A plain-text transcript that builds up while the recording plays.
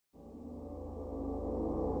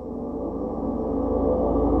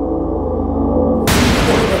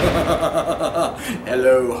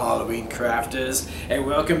Hello, Halloween crafters, and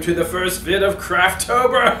welcome to the first vid of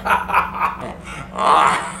Crafttober!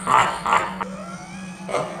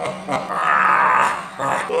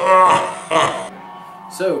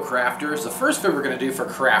 So, crafters, the first vid we're going to do for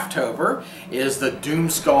Crafttober is the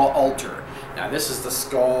DOOMSKULL altar. Now, this is the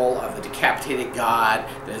skull of the decapitated god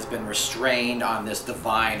that has been restrained on this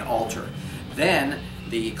divine altar. Then,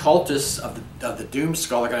 the cultists of the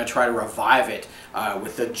DOOMSKULL are going to try to revive it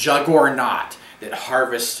with the Juggernaut that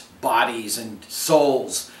harvests bodies and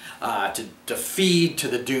souls to feed to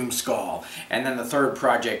the DOOMSKULL. And then the third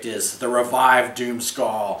project is the revived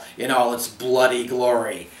DOOMSKULL in all its bloody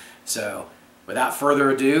glory. So, without further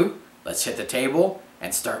ado, let's hit the table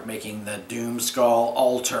and start making the DOOMSKULL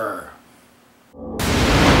altar.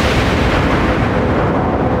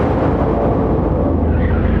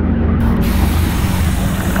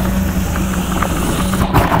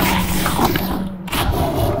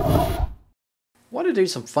 To do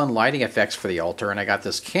some fun lighting effects for the altar, and I got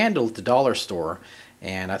this candle at the dollar store,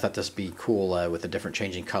 and I thought this would be cool with the different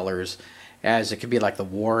changing colors, as it could be like the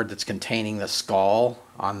ward that's containing the skull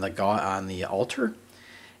on the altar.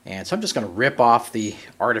 And so I'm just going to rip off the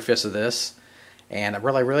artifice of this, and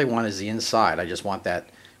what I really want is the inside. I just want that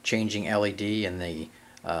changing LED and the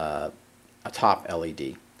a top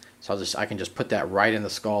LED. So I can just put that right in the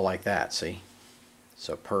skull like that. See,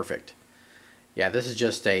 so perfect. Yeah, this is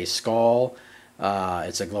just a skull.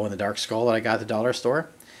 It's a glow-in-the-dark skull that I got at the dollar store.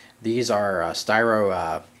 These are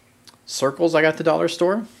styro circles I got at the dollar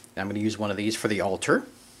store. And I'm going to use one of these for the altar.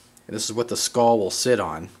 And this is what the skull will sit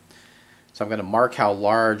on. So I'm going to mark how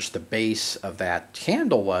large the base of that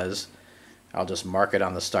candle was. I'll just mark it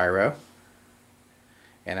on the styro.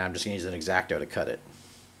 And I'm just going to use an X-Acto to cut it.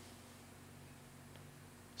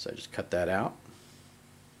 So I just cut that out.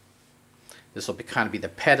 This will kind of be the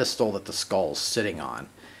pedestal that the skull is sitting on.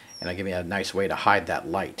 And it'll give me a nice way to hide that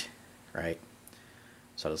light, right?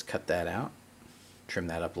 So I'll just cut that out, trim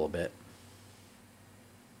that up a little bit.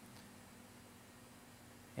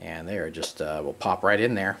 And there, just will pop right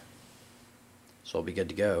in there. So it'll be good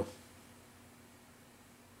to go.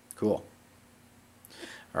 Cool.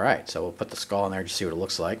 Alright, so we'll put the skull in there just see what it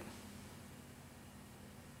looks like.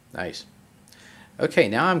 Nice. Okay,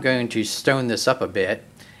 now I'm going to stone this up a bit,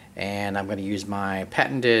 and I'm going to use my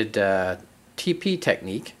patented TP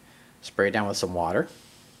technique. Spray it down with some water,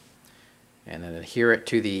 and then adhere it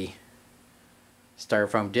to the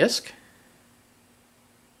styrofoam disc.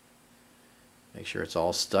 Make sure it's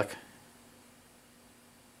all stuck.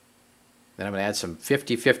 Then I'm going to add some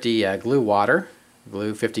 50-50 glue water.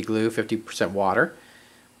 Glue, 50% water.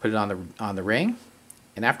 Put it on the ring,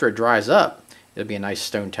 and after it dries up, it'll be a nice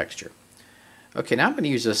stone texture. Okay, now I'm going to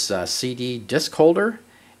use this CD disc holder,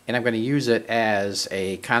 and I'm going to use it as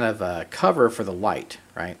a kind of a cover for the light,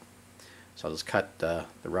 right? So I'll just cut the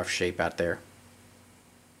rough shape out there.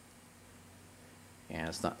 And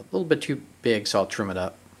it's not a little bit too big, so I'll trim it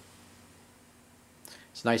up.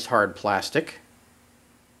 It's nice hard plastic.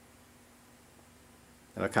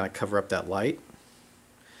 That'll kind of cover up that light.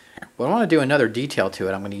 But I want to do another detail to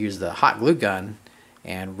it. I'm going to use the hot glue gun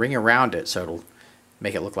and ring around it so it'll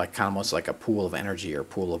make it look like kind of almost like a pool of energy or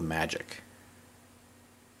pool of magic.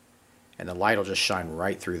 And the light will just shine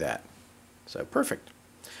right through that. So perfect.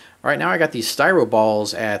 Alright, now I got these styro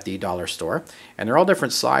balls at the dollar store, and they're all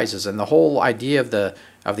different sizes, and the whole idea of the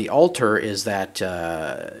altar is that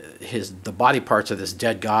the body parts of this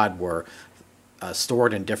dead god were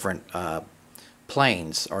stored in different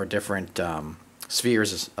planes or different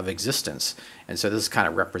spheres of existence, and so this is kind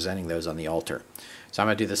of representing those on the altar. So I'm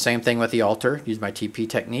going to do the same thing with the altar, use my TP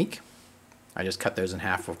technique. I just cut those in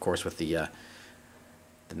half, of course, with the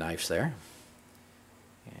knives there,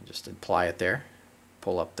 and just apply it there.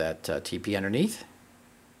 Pull up that TP underneath,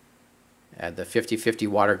 add the 50-50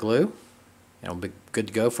 water glue, and it'll be good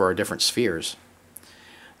to go for our different spheres.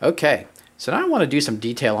 Okay, so now I want to do some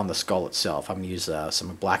detail on the skull itself. I'm going to use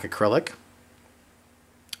some black acrylic,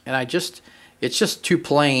 and it's just too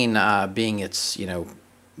plain being its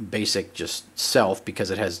basic just self, because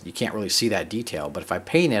you can't really see that detail, but if I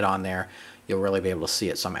paint it on there you'll really be able to see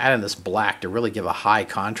it. So I'm adding this black to really give a high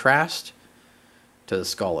contrast to the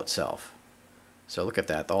skull itself. So look at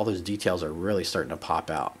that, all those details are really starting to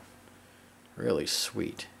pop out. Really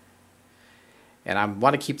sweet. And I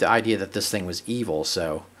want to keep the idea that this thing was evil,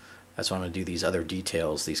 so that's why I'm going to do these other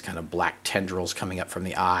details, these kind of black tendrils coming up from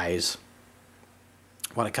the eyes.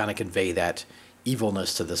 I want to kind of convey that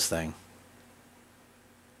evilness to this thing.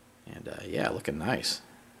 And yeah, looking nice.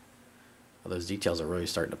 Well, those details are really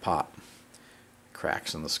starting to pop.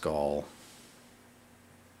 Cracks in the skull.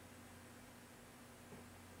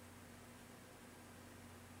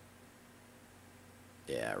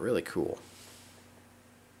 really cool.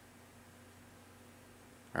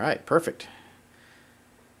 All right, perfect.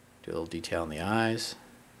 Do a little detail in the eyes.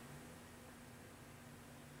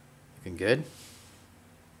 Looking good.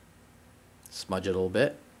 Smudge it a little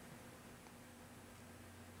bit.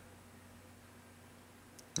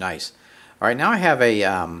 Nice. All right, now I have a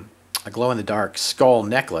glow-in-the-dark skull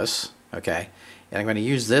necklace, okay, and I'm going to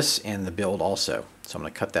use this in the build also. So I'm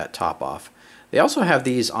going to cut that top off. They also have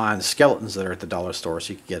these on skeletons that are at the dollar store,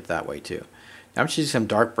 so you can get it that way too. Now I'm just using some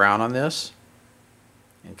dark brown on this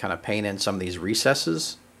and kind of paint in some of these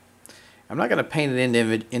recesses. I'm not going to paint it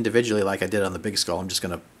in individually like I did on the big skull. I'm just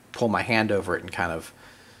going to pull my hand over it and kind of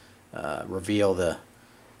reveal the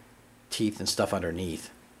teeth and stuff underneath.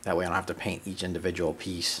 That way I don't have to paint each individual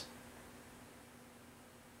piece.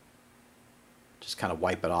 Just kind of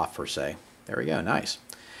wipe it off per se. There we go, nice.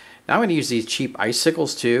 Now I'm going to use these cheap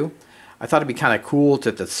icicles too. I thought it'd be kind of cool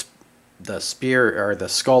that the spear or the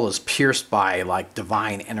skull is pierced by like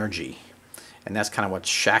divine energy. And that's kind of what's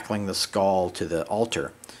shackling the skull to the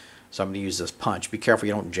altar. So I'm going to use this punch. Be careful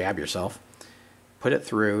you don't jab yourself. Put it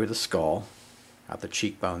through the skull, out the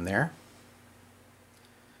cheekbone there.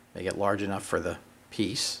 Make it large enough for the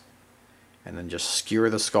piece. And then just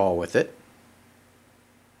skewer the skull with it.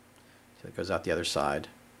 So it goes out the other side.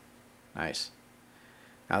 Nice.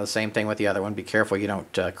 Now the same thing with the other one. Be careful you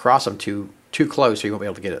don't cross them too close or you won't be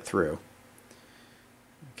able to get it through.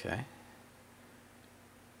 Okay.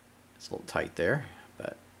 It's a little tight there,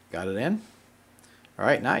 but got it in. All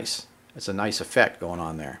right, nice. That's a nice effect going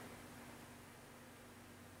on there.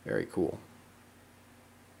 Very cool.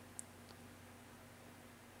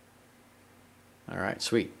 All right,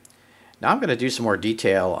 sweet. Now I'm going to do some more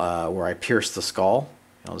detail where I pierce the skull.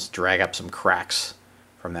 I'll just drag up some cracks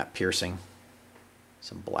from that piercing.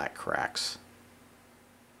 Some black cracks.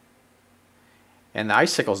 And the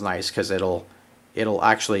icicle's nice because it'll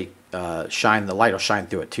actually shine, the light will shine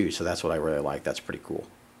through it too, so that's what I really like. That's pretty cool.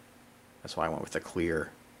 That's why I went with a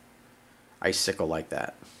clear icicle like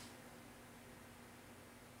that.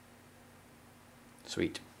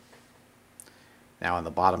 Sweet. Now on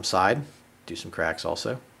the bottom side, do some cracks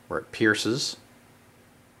also where it pierces.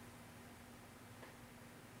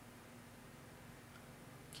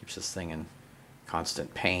 Keeps this thing in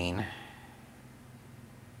constant pain.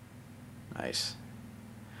 Nice.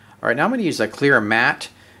 All right, now I'm going to use a clear matte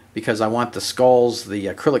because I want the skulls, the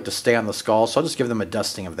acrylic to stay on the skull, so I'll just give them a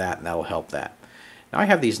dusting of that and that'll help that. Now I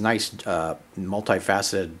have these nice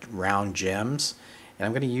multifaceted round gems, and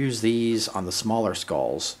I'm going to use these on the smaller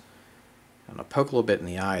skulls. I'm going to poke a little bit in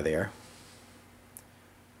the eye there.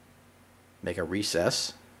 Make a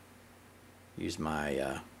recess. Use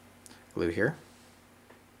my glue here.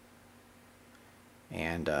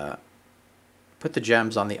 And put the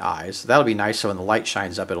gems on the eyes. That'll be nice so when the light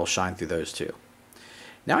shines up it'll shine through those too.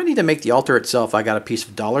 Now I need to make the altar itself. I got a piece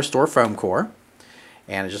of dollar store foam core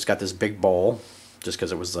and I just got this big bowl just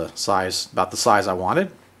because it was the size, about the size I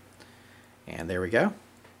wanted. And there we go.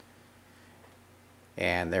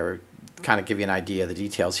 And there, kind of give you an idea of the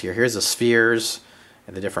details here. Here's the spheres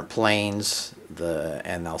and the different planes,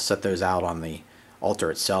 and I'll set those out on the altar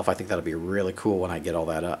itself. I think that'll be really cool when I get all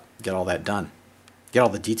that up, get all that done. Get all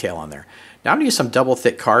the detail on there. Now I'm going to use some double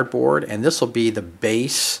thick cardboard, and this will be the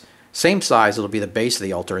base, same size, it'll be the base of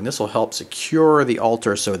the altar, and this will help secure the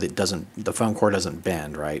altar so that the foam core doesn't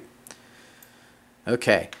bend, right?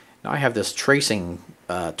 Okay, now I have this tracing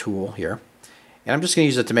tool here, and I'm just going to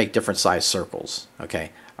use it to make different size circles.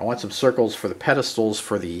 Okay, I want some circles for the pedestals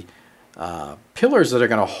for the pillars that are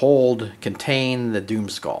going to contain the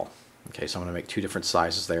Doomskull. Okay, so I'm going to make two different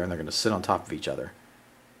sizes there, and they're going to sit on top of each other.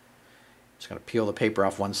 Just going to peel the paper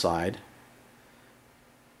off one side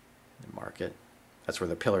and mark it. That's where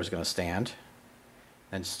the pillar is going to stand.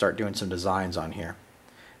 And start doing some designs on here.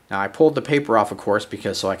 Now I pulled the paper off, of course,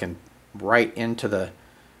 because so I can write into the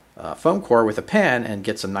foam core with a pen and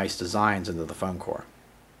get some nice designs into the foam core.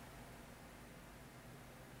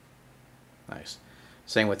 Nice.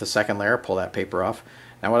 Same with the second layer. Pull that paper off.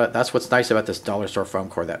 Now that's what's nice about this dollar store foam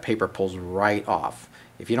core. That paper pulls right off.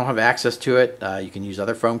 If you don't have access to it, you can use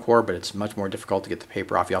other foam core, but it's much more difficult to get the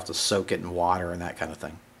paper off. You have to soak it in water and that kind of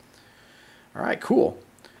thing. All right, cool.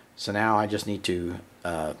 So now I just need to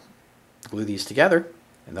glue these together,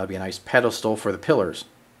 and that'll be a nice pedestal for the pillars.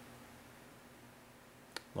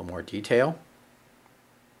 A little more detail.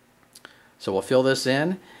 So we'll fill this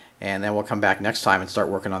in, and then we'll come back next time and start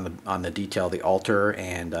working on the detail of the altar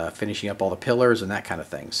and finishing up all the pillars and that kind of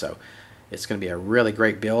thing. So it's going to be a really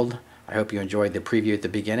great build. I hope you enjoyed the preview at the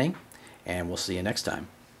beginning, and we'll see you next time.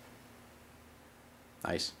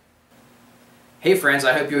 Nice. Hey friends,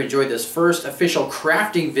 I hope you enjoyed this first official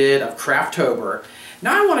crafting vid of Crafttober.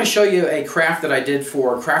 Now I want to show you a craft that I did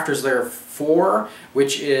for Crafter's Lair 4,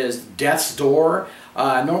 which is Death's Door.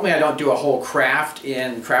 Normally I don't do a whole craft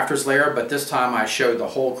in Crafter's Lair, but this time I showed the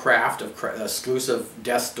whole craft of exclusive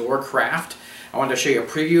Death's Door craft. I wanted to show you a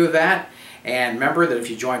preview of that. And remember that if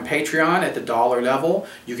you join Patreon at the $1 level,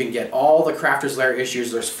 you can get all the Crafter's Lair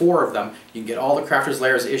issues. There's 4 of them. You can get all the Crafter's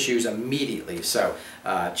Lair's issues immediately. So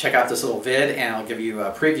check out this little vid and I'll give you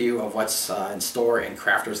a preview of what's in store in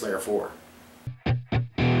Crafter's Lair 4.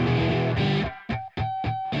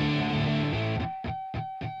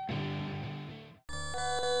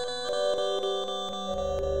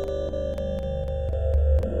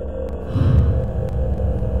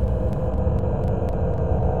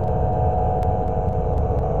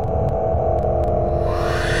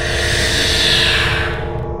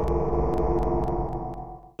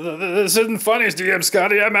 This isn't funny, DM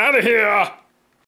Scotty. I'm out of here.